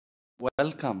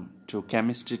Welcome to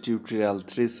Chemistry Tutorial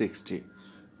 360.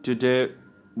 Today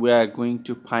we are going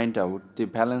to find out the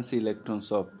valence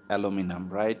electrons of aluminum,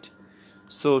 right?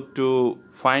 So to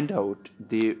find out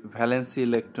the valence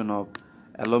electron of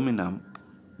aluminum,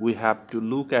 we have to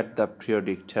look at the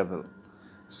periodic table.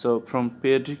 So from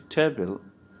periodic table,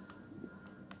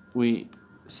 we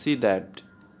see that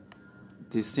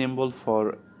the symbol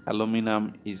for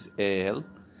aluminum is Al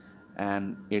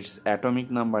and its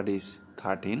atomic number is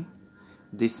 13.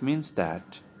 This means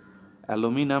that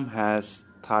aluminum has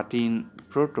 13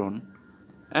 proton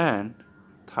and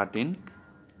 13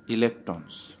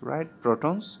 electrons, right?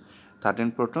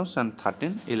 13 protons and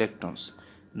 13 electrons.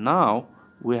 Now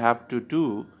we have to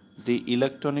do the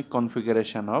electronic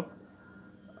configuration of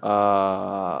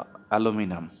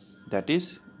aluminum. That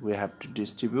is, we have to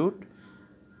distribute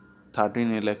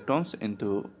 13 electrons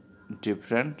into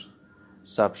different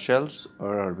subshells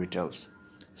or orbitals.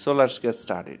 So let's get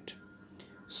started.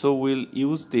 So we'll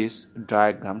use this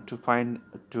diagram to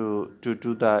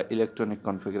do the electronic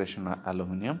configuration of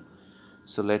aluminum.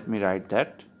 So let me write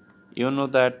that. You know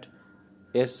that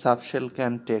S subshell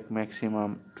can take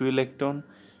maximum 2 electron,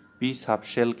 P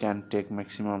subshell can take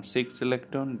maximum 6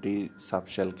 electron, D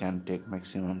subshell can take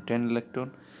maximum 10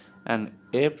 electron, and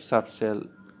F subshell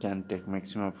can take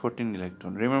maximum 14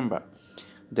 electron. Remember,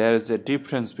 there is a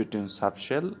difference between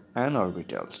subshell and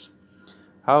orbitals.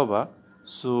 However,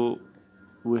 so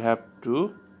we have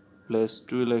to place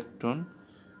 2 electron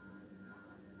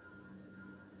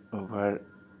over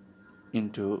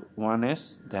into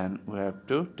 1s, then we have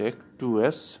to take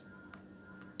 2s,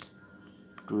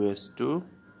 2s2,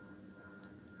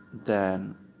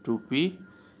 then 2p,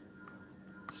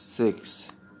 6.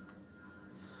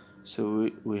 So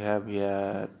we have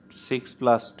here 6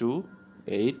 plus 2,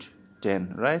 8,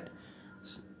 10, right?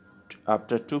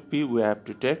 After 2p we have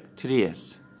to take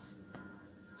 3s.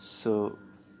 So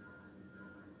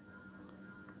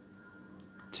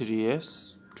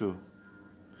 3s2,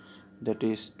 that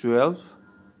is 12.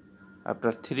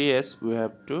 After 3s we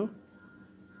have to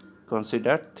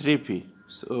consider 3p.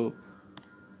 So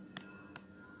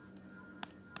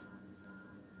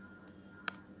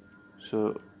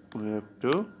we have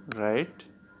to write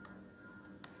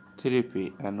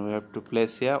 3p and we have to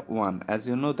place here 1. As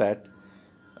you know that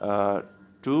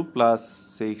 2 plus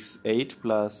 6, 8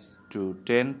 plus 2,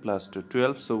 10 plus 2,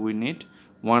 12. So we need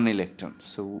 1 electron.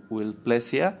 So we'll place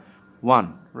here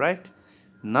 1, right?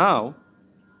 Now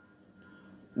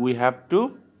we have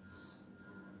to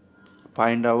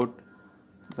find out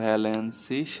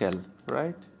Valency shell,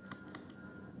 right?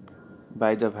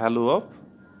 By the value of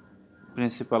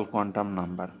principal quantum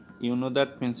number. You know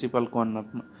that principal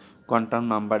quantum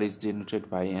number is denoted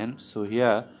by n. So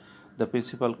here the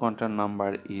principal quantum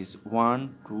number is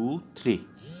 1, 2, 3.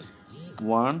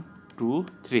 1, 2,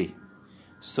 3.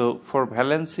 So for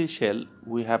Valency shell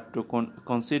we have to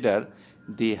consider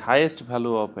the highest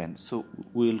value of n. So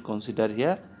we will consider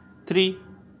here 3,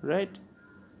 right?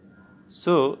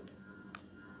 So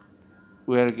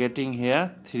we are getting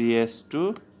here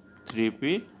 3s2,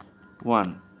 3p,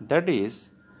 1. That is,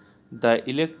 the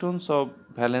electrons of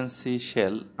Valency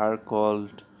shell are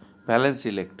called valence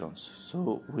electrons.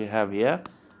 So we have here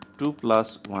 2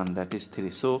 plus 1, that is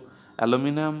 3. So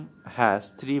aluminum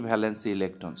has 3 valence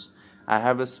electrons. I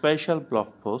have a special blog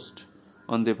post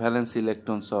on the valence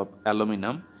electrons of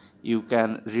aluminum. You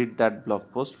can read that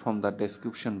blog post from the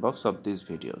description box of this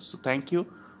video. So thank you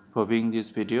for viewing this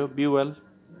video. Be well.